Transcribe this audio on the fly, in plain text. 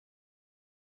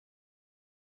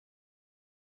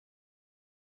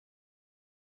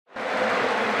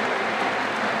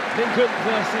Lincoln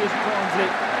versus Barnsley.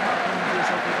 Barnsley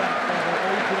off the back by the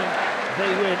opening.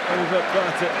 They win over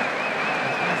Burton.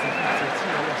 Barnsley has a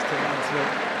 2-loss to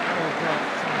Mansfield.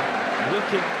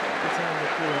 Looking to turn the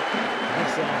corner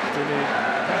this afternoon.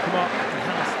 Nakama and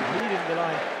House leading the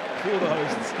line for the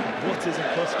hosts. Waters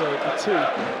and Cosgrove are two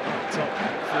up top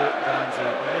for Barnsley.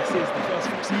 And this is the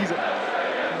first full season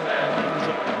for the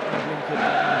manager of Lincoln.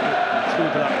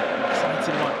 Scribbler,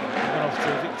 exciting one. Went off to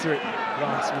a victory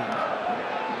last week.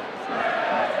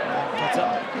 Cutter.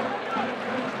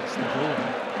 That's the ball.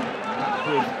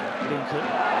 With Lincoln.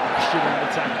 Questioning the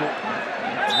tackle.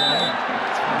 It's well on.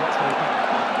 It's way back.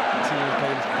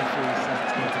 Bailiff referee says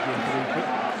it's going to be a free kick.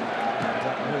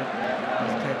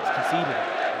 And Kent conceded.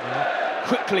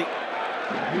 Quickly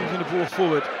moving the ball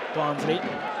forward, Barnsley.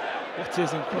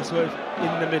 Waters and Cosgrove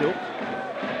in the middle.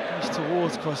 Comes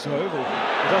towards Cosgrove.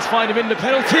 He does find him in the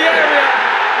penalty area.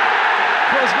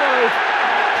 Cosgrove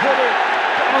putting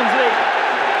Barnsley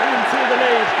into the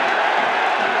lead.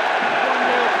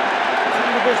 1-0 to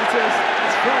the visitors.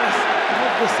 It's first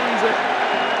of the season.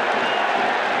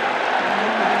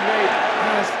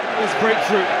 His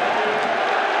breakthrough.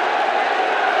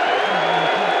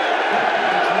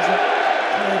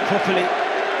 Played properly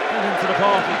into the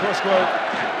path of Cosgrove.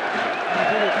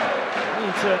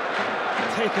 Need to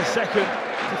take a second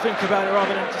to think about it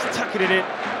rather than just tucking it in.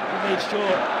 He made sure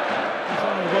he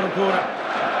found the bottom corner.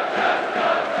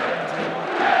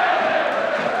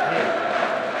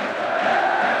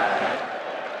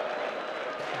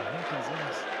 Lincoln's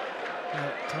last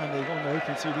time they won the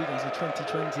Open 2 league was in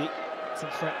 2020. It's a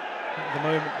threat at the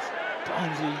moment.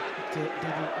 Barnsley to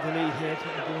double the lead here,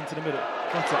 putting the ball into the middle.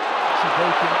 Cutter, she's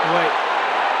broken away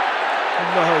from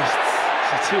the hosts.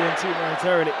 She's 2-2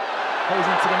 momentarily. Goes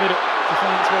into the middle to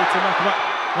find its way to Nakama.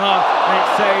 And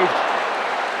it's saved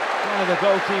by the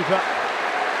goalkeeper.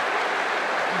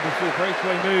 Wonderful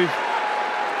breakaway move.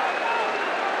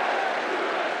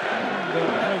 The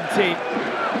home team. By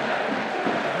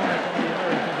the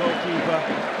American goalkeeper.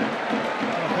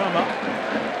 Nakama.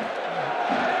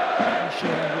 A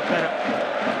bit better.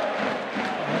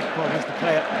 Well, was the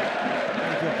player.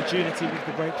 Had the opportunity with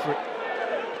the breakthrough.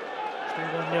 Still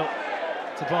 1-0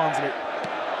 to Barnsley.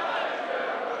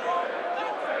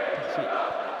 Buffy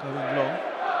going long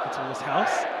into his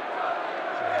house.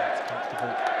 It's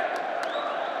comfortable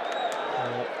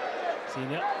for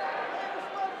Senior.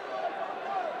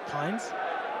 Pines.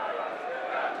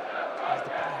 There's the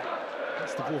play.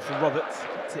 That's the ball for Roberts.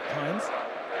 That's it, Pines.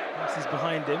 House is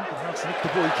behind him. House nicked the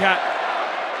ball he can.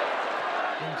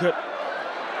 Good.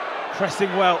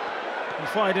 Pressing well and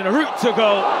finding a route to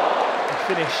goal. The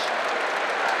finish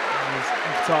is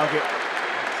off target.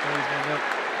 Stays 1-0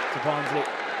 to Barnsley.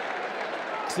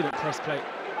 Excellent press play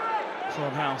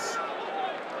from House.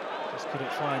 Just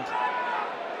couldn't find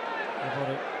the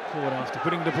bottom corner after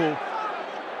putting the ball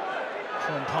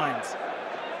from Pines.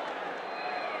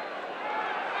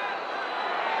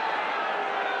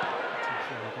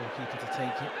 For the goalkeeper to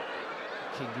take it.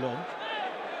 King long.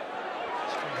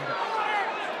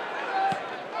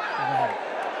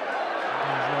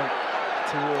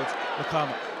 Towards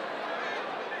Nakama.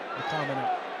 Nakama now.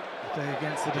 Play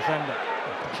against the defender.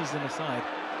 Pushes him aside.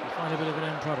 They find a bit of an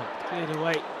end product. Cleared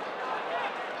away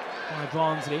by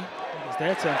Barnsley. It's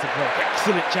their turn to break.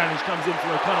 Excellent challenge comes in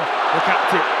from O'Connor, the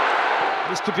captain.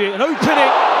 This could be an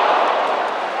opening.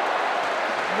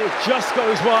 And it just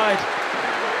goes wide.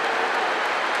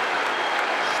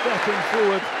 Stepping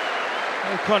forward,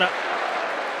 O'Connor.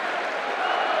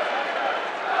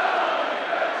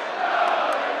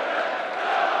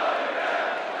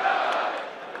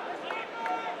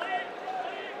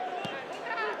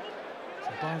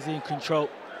 Barnsley in control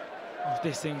of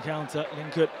this encounter.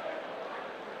 Lincoln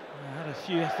had a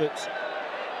few efforts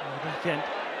on the back end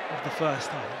of the first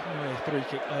half. A free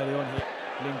kick early on here.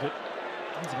 Lincoln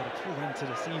has got a pull into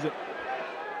the season.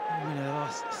 They win their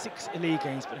last 6 league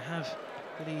games, but have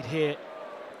the lead here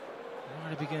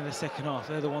right at the beginning of the second half.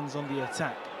 They're the ones on the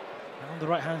attack. And on the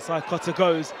right-hand side, Cotter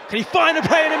goes. Can he find a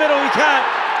play in the middle? He can.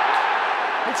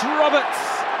 It's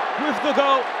Roberts with the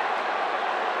goal.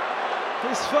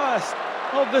 His first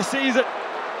of the season.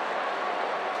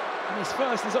 And his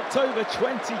first is October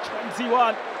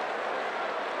 2021.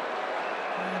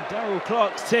 And Darryl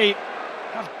Clark's team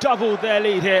have doubled their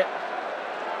lead here.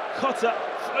 Cotter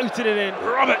floated it in.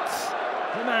 Roberts,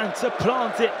 the man to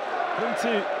plant it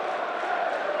into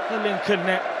the Lincoln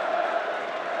net.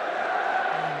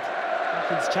 And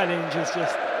Lincoln's challenge has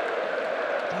just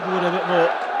doubled a bit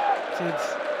more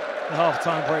since the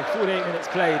half-time break. 48 minutes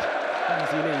played.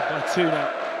 Barnsley lead by 2 now.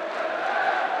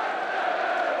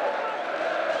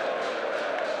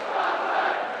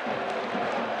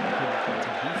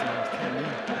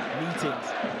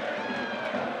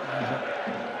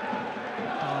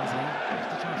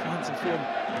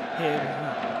 here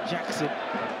with Jackson.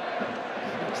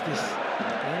 Flicks this,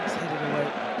 the Imps headed away.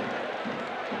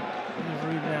 Leave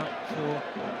room now for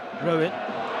Rowan.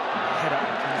 Head up,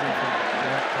 comes in from the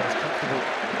right pass, comfortable.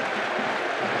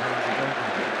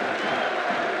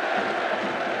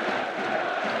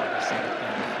 A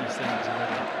few saves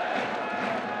already.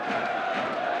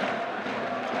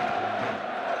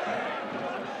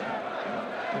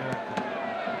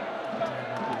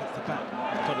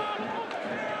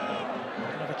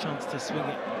 Chance to swing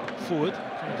it forward.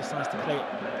 He decides to play it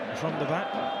from the back.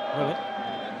 Rowan.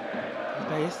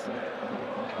 Baylis.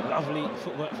 Lovely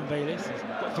footwork from Baylis. He's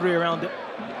got three around it.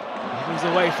 He's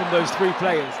away from those three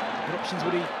players. What options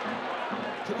would he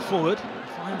put forward? He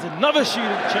finds another shooting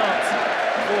chance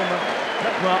for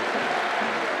Blackmark.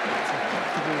 It's a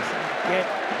comfortable save again.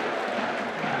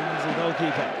 He's the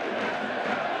goalkeeper.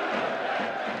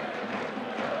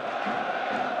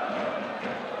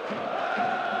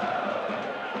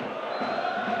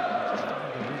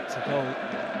 Goal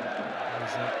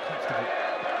is comfortable.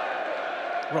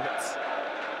 Roberts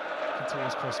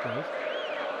towards Crossgrove.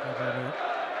 Over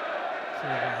for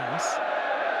the house.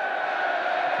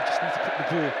 You just need to put the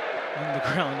ball on the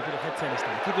ground, a bit of head tennis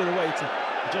there. Give it away to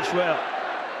Joshua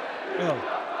Well,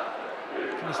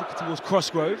 he's looking towards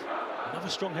Crossgrove. Another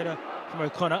strong header from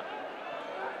O'Connor.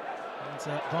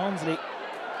 And Barnsley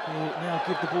will now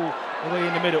give the ball away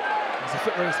in the middle. There's a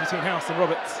foot race between House and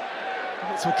Roberts.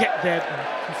 Roberts will get there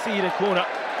and concede a corner.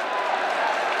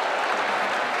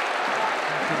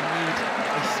 They need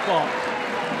a spark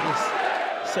on this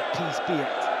set piece be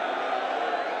it.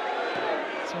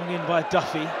 Swung in by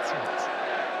Duffy. It's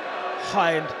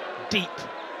high and deep.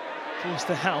 Forced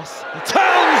to House. He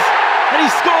turns and he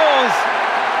scores!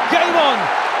 Game on!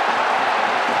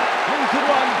 Lincoln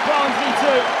 1, Barnsley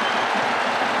 2.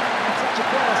 Such a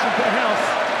pass from Ben House.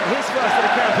 His first of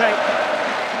the campaign.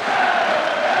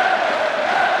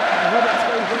 Roberts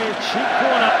goes away a cheap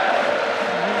corner.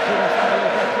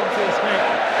 Back into his mate.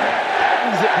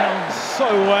 Bangs it down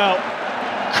so well.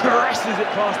 Caresses it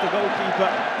past the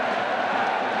goalkeeper.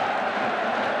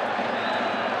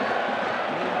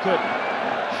 Good.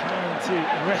 Trying to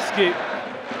rescue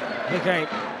the game.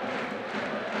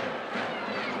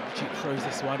 Duke throws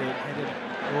this one in, headed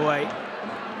away.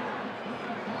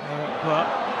 But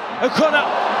O'Connor.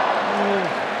 Oh,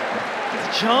 it's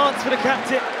a chance for the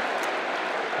captain.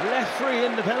 Left free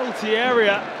in the penalty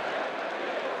area.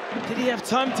 Did he have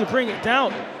time to bring it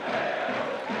down?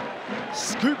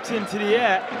 Scooped into the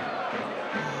air. Oh,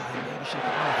 maybe should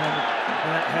have put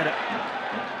on that header.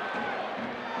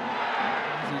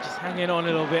 Is he just hanging on a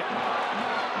little bit?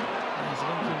 As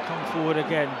Lincoln come forward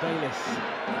again, Baylis.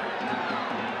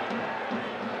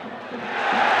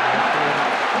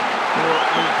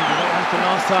 Lincoln did not happen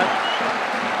last time.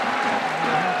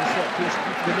 They have the set piece to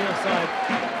the near side.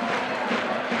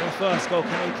 First goal,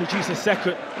 can they produce a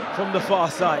second from the far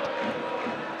side?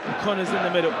 O'Connor's in the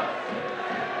middle.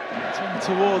 Turn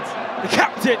towards the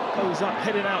captain, goes up,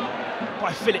 heading out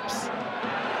by Phillips.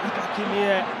 He's back in the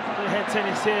air, good head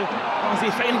tennis here.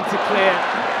 Barnsley failing to clear.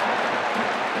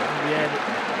 In the end,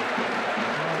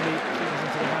 Barnsley falls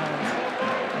into the hands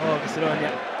of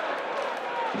Macedonia.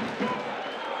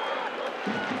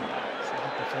 So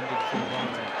good defending from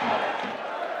Barnsley.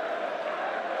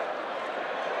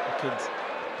 Hawkins.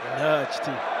 An urge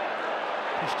to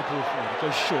push the ball forward, it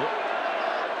goes short.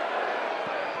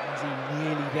 Is he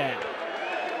nearly there?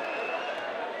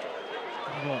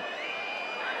 Come on.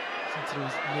 Into the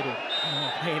middle,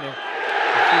 playing a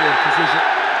forward position.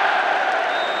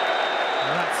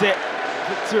 And that's it,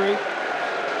 victory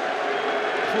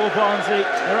for Barnsley.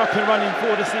 They're up and running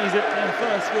for the season, their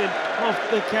first win of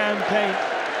the campaign.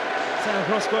 Sam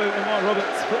Crossgrove and Mark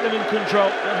Roberts put them in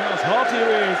control. One house half the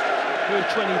arrears with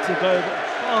 20 to go.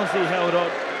 Barnsley held on.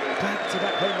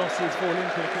 Back-to-back home losses for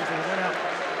Lincoln. Of course, they went out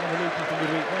in the league after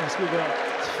midweek.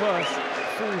 It's first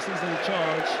full season of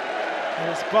charge. And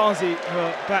it's Barnsley who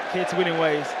are back here to winning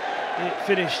ways. It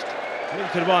finished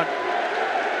Lincoln 1,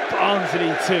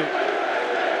 Barnsley 2.